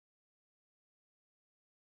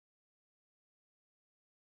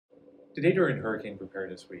Today during Hurricane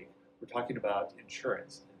Preparedness Week, we're talking about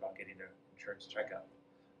insurance and about getting an insurance checkup.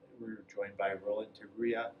 We're joined by Roland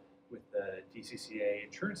Teruya with the DCCA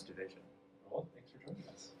Insurance Division. Roland, thanks for joining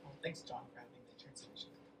us. Well, thanks, John, for having the Insurance Division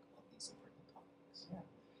to talk about these important topics. Yeah.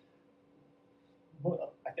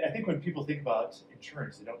 Well, I think when people think about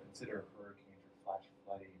insurance, they don't consider hurricanes or flash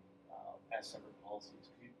flooding as separate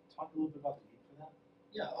policies. Could you talk a little bit about the need for that?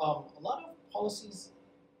 Yeah, a lot of policies,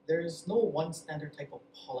 there's no one standard type of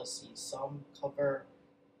policy. Some cover,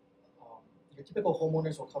 your typical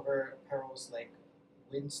homeowners will cover perils like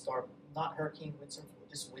windstorm, not hurricane, windstorm,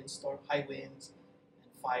 just windstorm, high winds,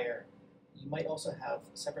 and fire. You might also have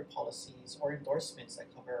separate policies or endorsements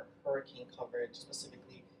that cover hurricane coverage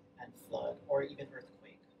specifically and flood or even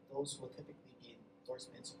earthquake. Those will typically be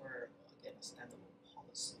endorsements or, again, a standalone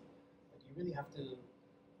policy. But you really have to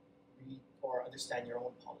read or understand your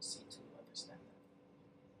own policy to understand that.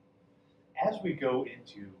 As we go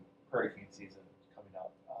into hurricane season coming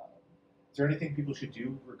up, is there anything people should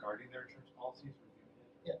do regarding their insurance policies, reviewing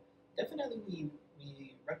it? Yeah, definitely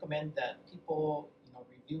we recommend that people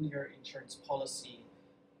review your insurance policy,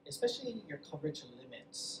 especially your coverage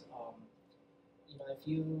limits. If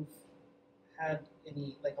you've had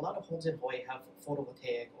any, like a lot of homes in Hawaii have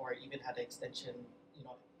photovoltaic or even had an extension,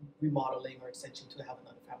 remodeling or extension to have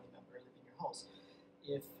another family member live in your house.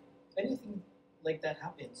 If anything like that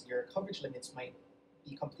happens, your coverage limits might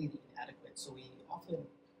be completely inadequate. So we often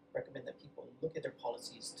recommend that people look at their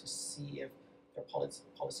policies to see if their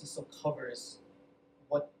policy still covers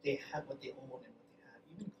what they have, what they own, and what they have.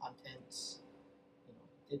 Even contents,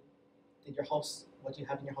 did your house, what you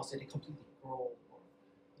have in your house, did it completely grow? Or,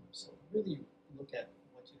 so really look at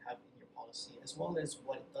what you have in your policy as well as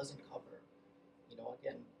what it doesn't cover.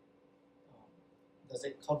 Again, does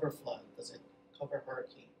it cover flood? Does it cover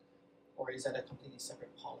hurricane? Or is that a completely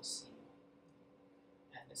separate policy?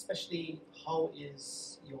 And especially, how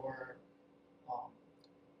is your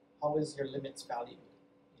limits valued?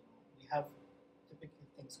 We have typically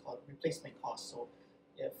things called replacement costs. So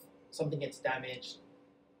if something gets damaged,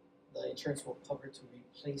 the insurance will cover to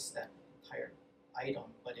replace that entire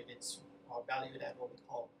item. But if it's valued at what we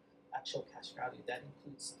call actual cash value, that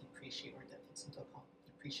includes depreciation, or that takes into account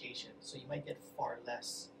depreciation. So you might get far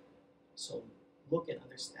less. So look and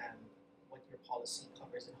understand what your policy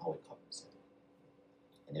covers and how it covers it.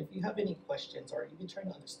 And if you have any questions or even trying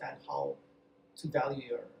to understand how to value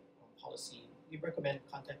your policy, we recommend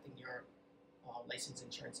contacting your licensed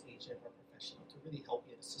insurance agent or professional to really help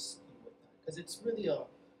you and assist you with that. Because it's really a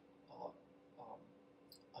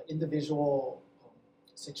individual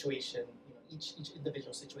situation. Each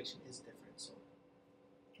individual situation is different. So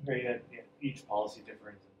Great, and each policy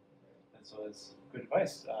different, and so that's good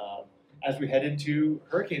advice. As we head into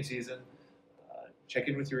hurricane season, check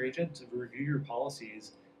in with your agent, review your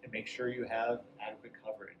policies, and make sure you have adequate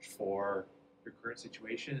coverage for your current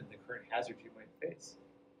situation and the current hazards you might face.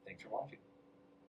 Thanks for watching.